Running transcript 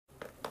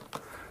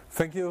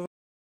Thank you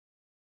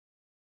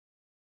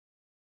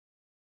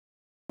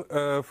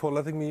for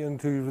letting me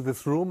into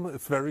this room.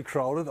 It's very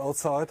crowded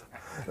outside.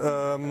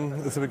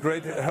 It's a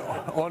great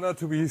honor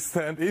to be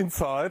stand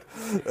inside.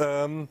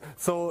 I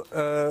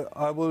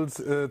will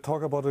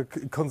talk about a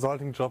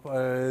consulting job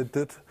I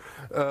did.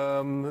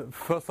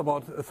 First,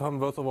 about some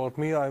words about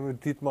me. I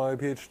did my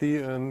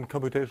PhD in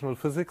computational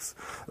physics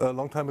a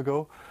long time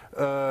ago.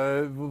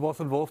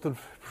 Was involved in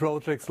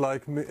projects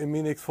like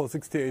Minix for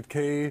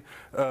 68K,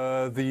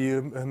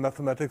 the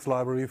mathematics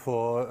library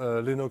for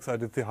Linux. I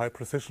did the high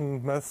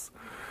precision maths.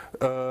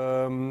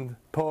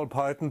 Perl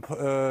Python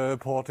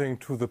porting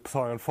to the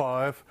Psion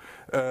 5,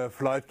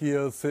 flight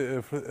gears,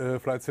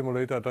 flight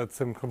simulator, did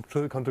some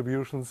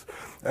contributions,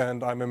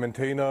 and I'm a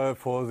maintainer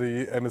for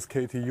the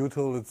MSKT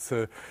util. It's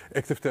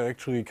Active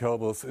Directory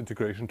Kerberos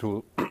integration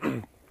tool.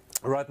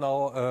 Right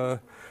now,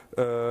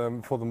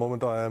 for the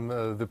moment, I am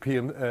the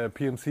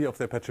PMC of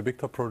the Apache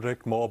Bigtop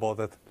project. More about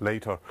that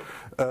later.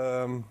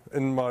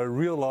 In my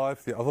real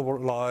life, the other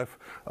life,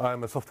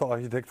 I'm a software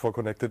architect for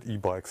connected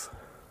e-bikes.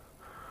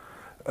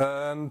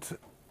 And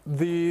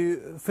the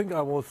thing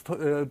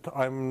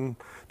I'm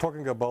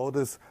talking about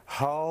is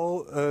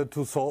how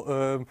to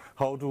solve,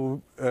 how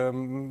to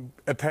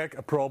attack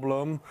a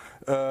problem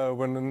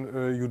when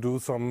you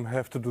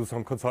have to do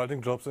some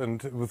consulting jobs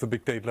and with a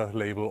big data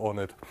label on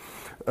it.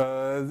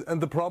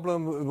 And the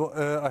problem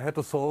I had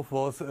to solve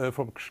was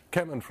from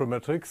chem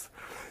informatics.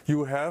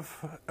 You have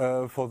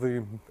for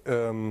the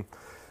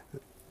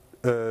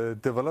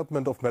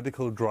development of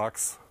medical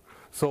drugs.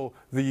 So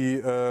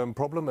the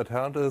problem at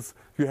hand is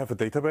you have a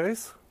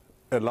database,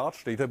 a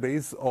large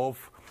database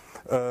of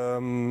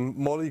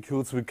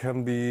molecules which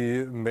can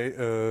be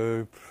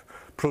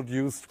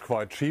produced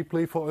quite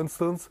cheaply, for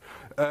instance,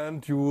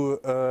 and you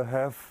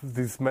have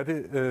this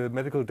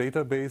medical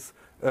database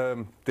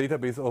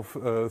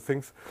of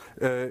things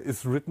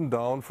is written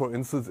down, for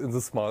instance, in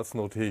the SMILES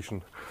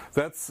notation.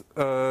 That's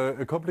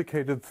a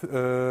complicated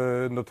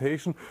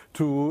notation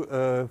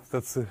to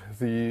that's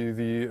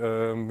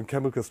the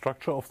chemical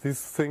structure of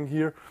this thing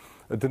here.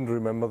 I didn't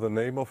remember the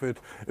name of it.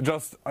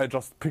 I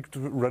just picked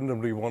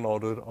randomly one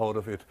out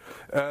of it.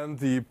 And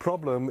the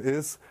problem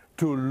is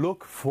to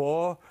look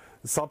for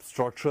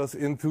substructures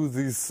into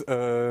these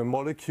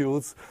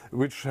molecules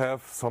which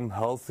have some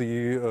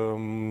healthy,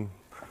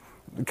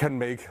 can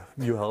make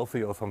you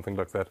healthy or something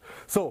like that.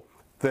 So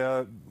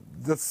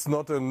that's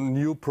not a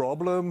new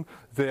problem.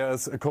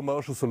 There's a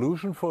commercial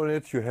solution for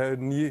it.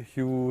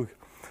 You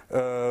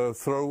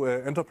throw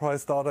an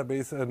enterprise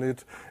database in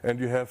it, and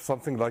you have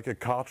something like a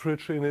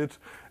cartridge in it,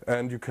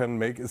 and you can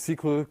make a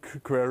SQL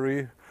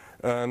query,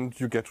 and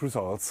you get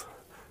results.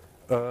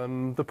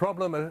 The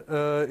problem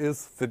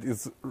is that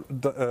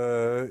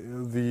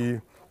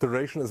the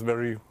duration is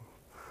very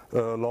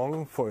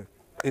long. For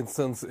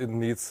instance, it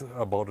needs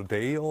about a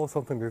day or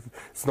something.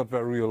 It's not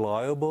very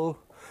reliable,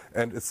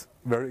 and it's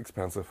very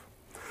expensive.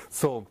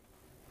 So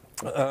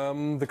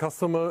the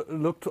customer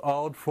looked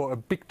out for a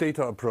big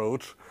data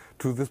approach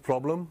to this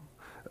problem,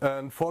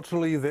 and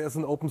fortunately there's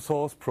an open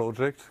source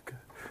project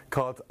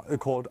called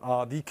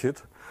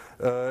RDKit.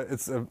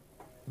 It's a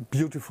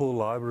beautiful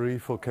library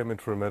for chem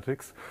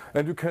informatics,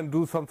 and you can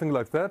do something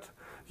like that.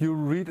 You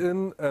read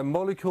in a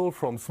molecule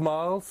from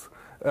SMILES,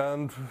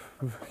 and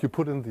you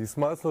put in the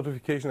SMILES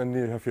notification, and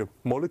you have your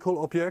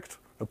molecule object,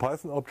 a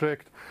Python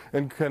object,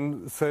 and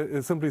can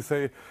simply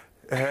say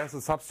has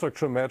a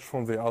substructure match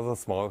from the other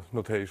SMILES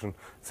notation.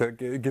 So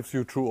it gives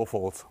you true or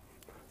false.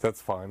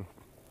 That's fine.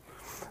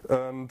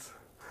 And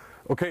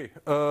okay,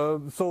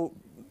 so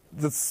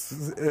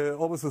that's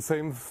always the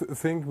same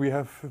thing. We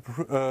have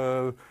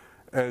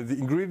the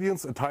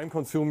ingredients, a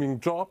time-consuming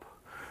job.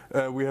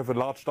 We have a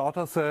large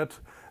data set,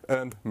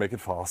 and make it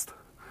fast.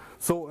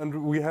 So,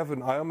 and we have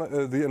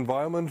the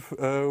environment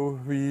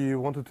we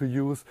wanted to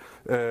use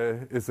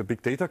is a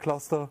big data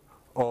cluster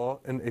or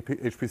an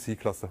HPC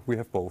cluster. We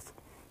have both.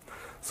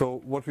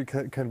 So what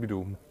can we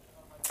do?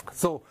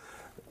 So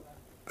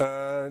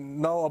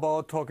now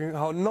about talking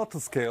how not to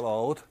scale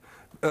out.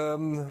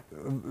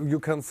 You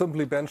can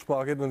simply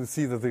benchmark it and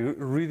see that the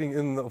reading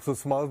in of the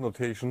SMILES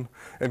notation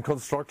and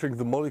constructing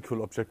the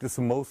molecule object is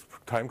the most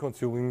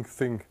time-consuming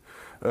thing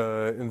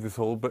in this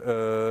whole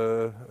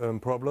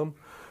problem.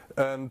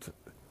 And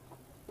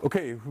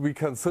okay, we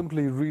can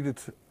simply read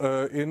it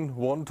in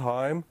one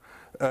time,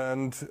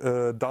 and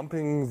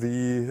dumping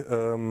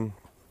the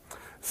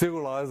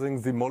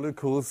serializing the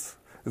molecules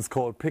is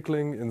called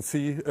pickling in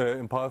C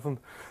in Python.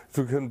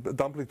 So you can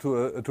dump it to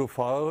a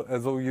file,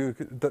 as though you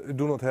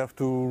do not have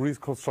to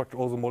reconstruct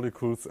all the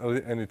molecules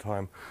at any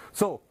time.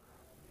 So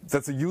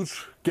that's a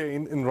huge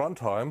gain in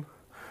runtime,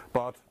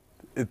 but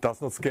it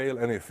does not scale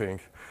anything.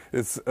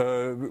 It's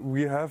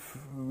we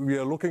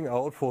are looking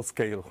out for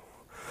scale.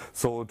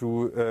 So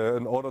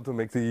in order to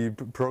make the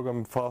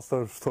program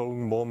faster,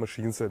 throwing more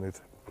machines in it.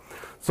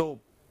 So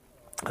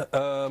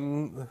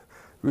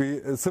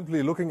we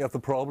simply looking at the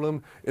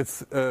problem.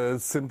 It's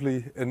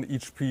simply an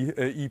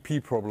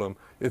EP problem.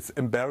 It's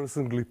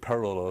embarrassingly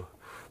parallel.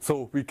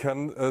 So we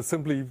can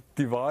simply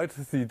divide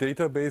the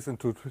database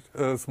into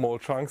small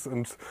chunks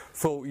and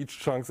throw each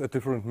chunks at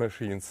different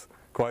machines.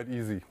 Quite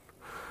easy.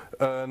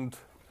 And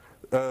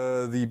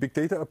the big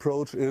data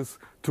approach is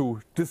to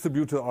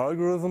distribute the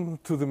algorithm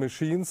to the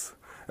machines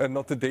and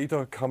not the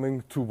data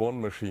coming to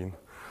one machine.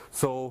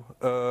 So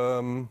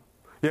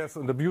yes,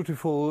 and the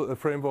beautiful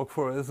framework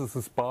for this is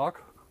the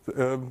Spark.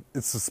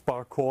 It's a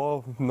Spark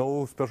core,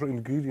 no special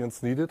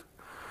ingredients needed.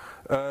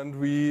 And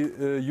we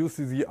use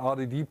the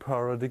RDD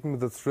paradigm,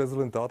 that's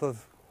resilient data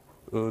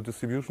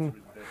distribution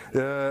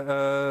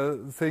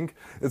thing.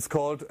 It's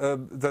called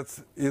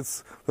that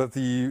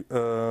the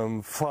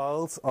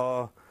files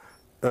are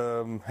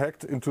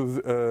hacked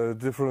into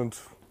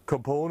different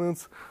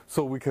components,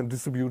 so we can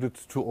distribute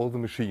it to all the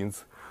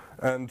machines.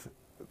 And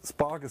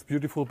Spark is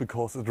beautiful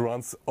because it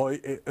runs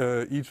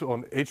each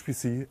on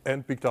HPC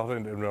and big data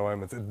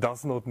environments. It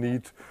does not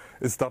need,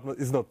 is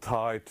not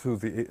tied to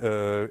the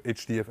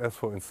HDFS,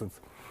 for instance.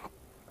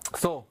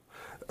 So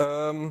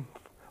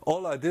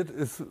all I did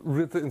is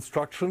read the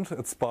instructions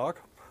at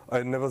Spark.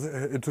 I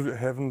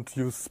haven't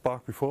used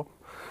Spark before,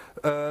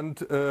 and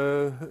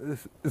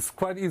it's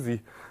quite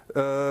easy.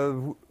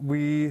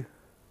 We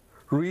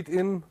read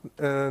in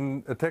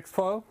a text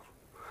file.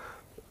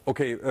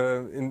 Okay,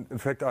 in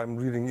fact, I'm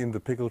reading in the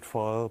pickled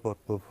file, but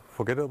we'll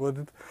forget about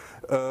it.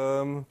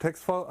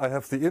 Text file, I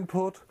have the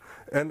input,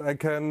 and I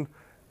can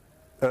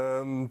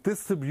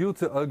distribute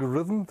the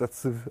algorithm,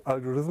 that's the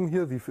algorithm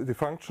here, the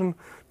function,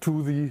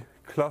 to the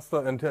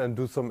cluster and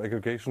do some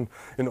aggregation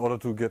in order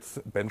to get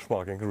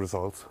benchmarking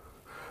results.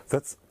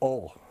 That's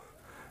all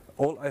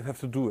I have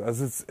to do. As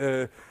it's,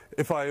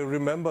 if I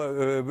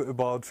remember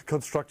about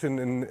constructing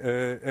an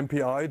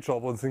MPI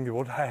job and thinking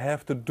what I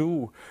have to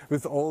do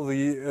with all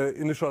the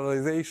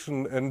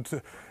initialization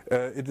and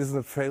it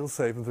isn't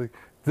fail-safe.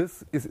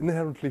 This is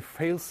inherently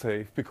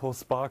fail-safe because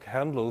Spark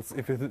handles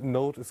if a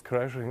node is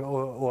crashing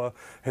or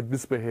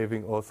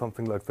misbehaving or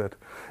something like that,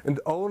 and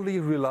only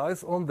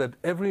relies on that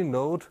every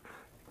node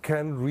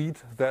can read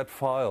that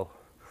file.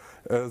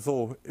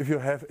 So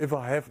if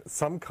I have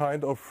some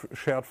kind of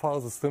shared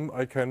file system,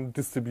 I can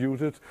distribute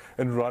it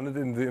and run it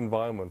in the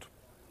environment.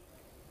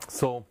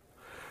 So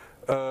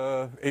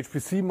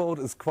HPC mode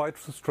is quite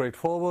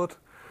straightforward.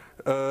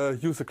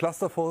 Use a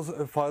cluster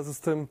file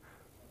system,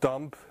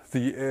 dump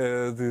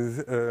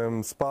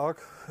the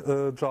Spark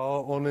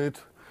jar on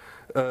it,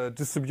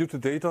 distribute the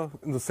data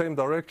in the same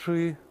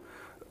directory,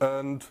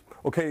 and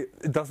okay,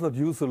 it does not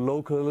use the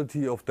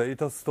locality of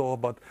data store,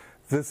 but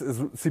this is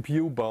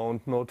CPU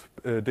bound, not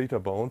data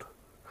bound.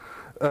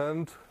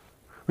 And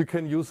we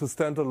can use the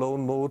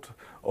standalone mode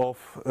of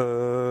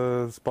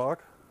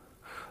Spark.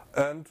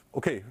 And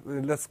okay,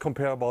 let's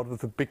compare about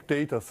with the big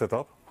data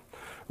setup.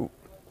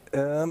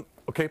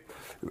 Okay,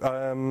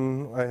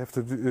 I have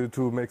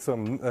to make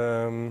some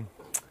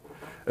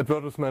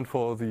advertisement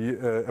for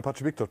the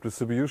Apache Bigtop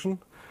distribution.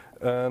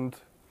 And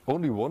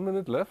only 1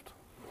 minute left.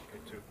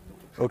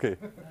 Okay.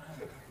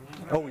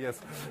 Oh yes.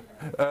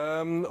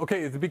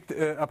 Okay,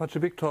 the Apache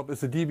Bigtop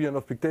is a Debian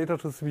of big data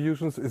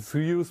distributions. It's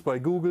used by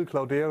Google,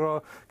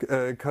 Cloudera,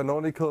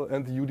 Canonical,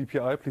 and the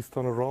UDPI. Please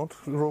turn around,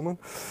 Roman.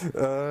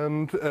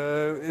 And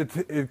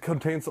it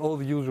contains all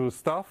the usual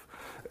stuff.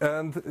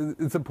 And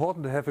it's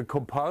important to have a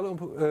compile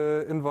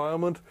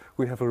environment.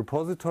 We have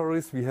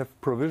repositories. We have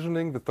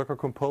provisioning with Docker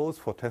Compose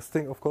for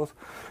testing, of course.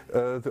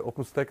 The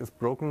OpenStack is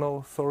broken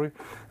now. Sorry.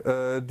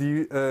 Had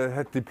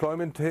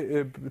deployment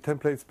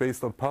templates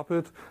based on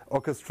Puppet,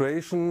 orchestration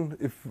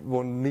if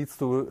one needs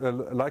to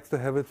likes to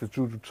have it with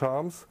Juju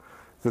Charms.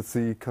 That's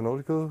the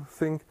canonical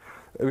thing.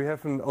 We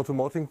have an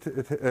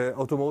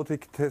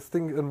automatic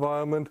testing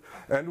environment,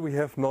 and we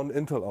have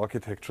non-Intel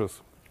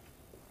architectures.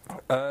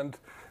 And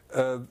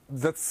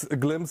that's a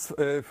glimpse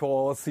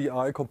for our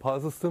CI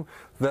compile system.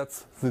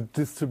 That's the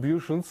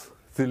distributions.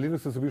 The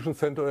Linux distribution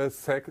center is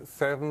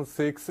 7,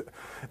 6,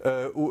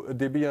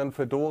 Debian,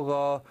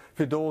 Fedora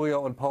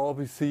on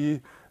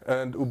PowerPC,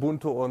 and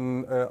Ubuntu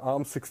on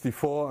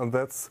ARM64, and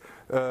that's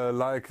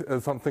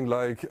something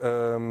like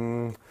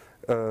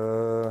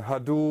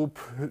Hadoop,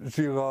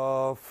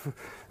 Giraffe,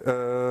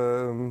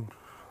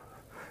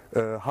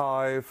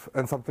 Hive,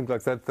 and something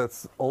like that.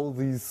 That's all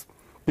these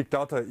big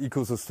data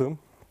ecosystem.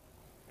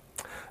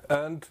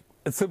 And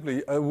it's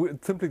simply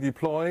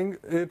deploying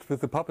it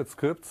with the Puppet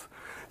scripts,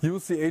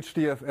 use the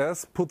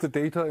HDFS, put the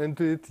data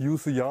into it,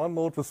 use the yarn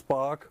mode with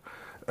Spark,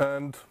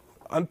 and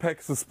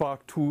unpack the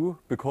Spark 2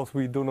 because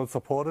we do not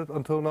support it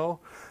until now,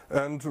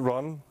 and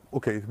run.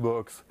 Okay, it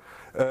works.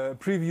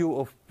 Preview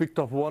of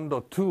Bigtop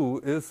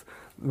 1.2 is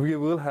we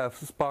will have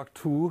Spark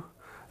 2,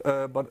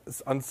 but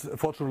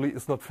unfortunately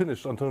it's not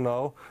finished until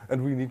now,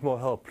 and we need more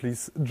help.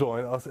 Please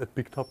join us at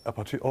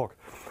bigtop.apache.org.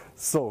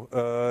 So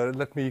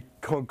let me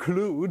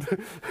conclude.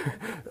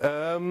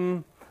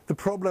 The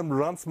problem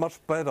runs much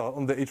better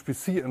on the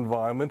HPC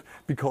environment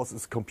because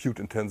it's compute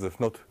intensive,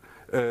 not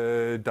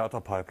data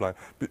pipeline.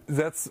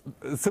 That's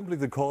simply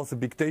because the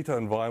big data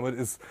environment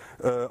is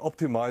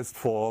optimized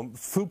for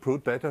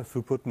throughput, data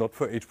throughput, not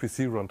for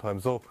HPC runtime.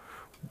 So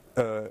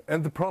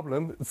And the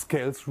problem, it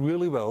scales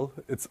really well.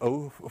 It's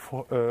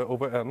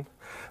over n.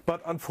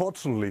 But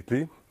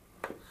unfortunately,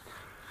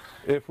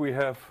 if we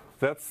have,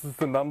 that's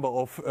the number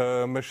of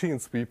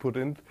machines we put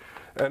in,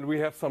 and we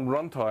have some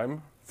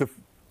runtime, the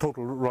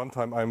total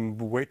runtime I'm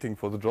waiting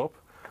for the job.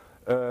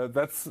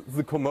 That's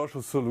the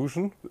commercial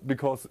solution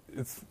because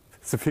it's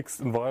a fixed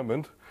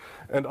environment,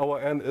 and our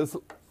n is,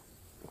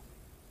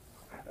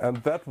 and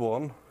that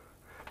one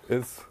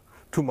is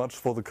too much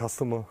for the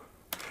customer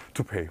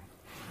to pay.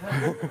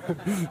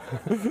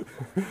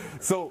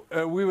 So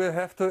we will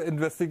have to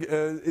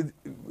investigate.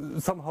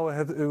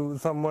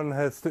 Someone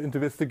has to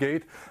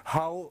investigate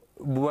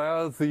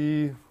where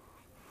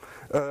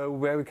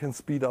we can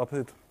speed up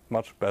it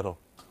much better.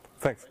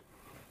 Thanks.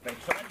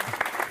 Thanks so much.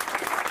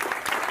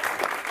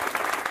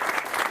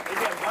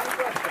 Again,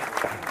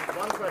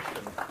 one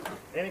question.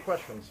 Any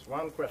questions?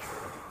 One question.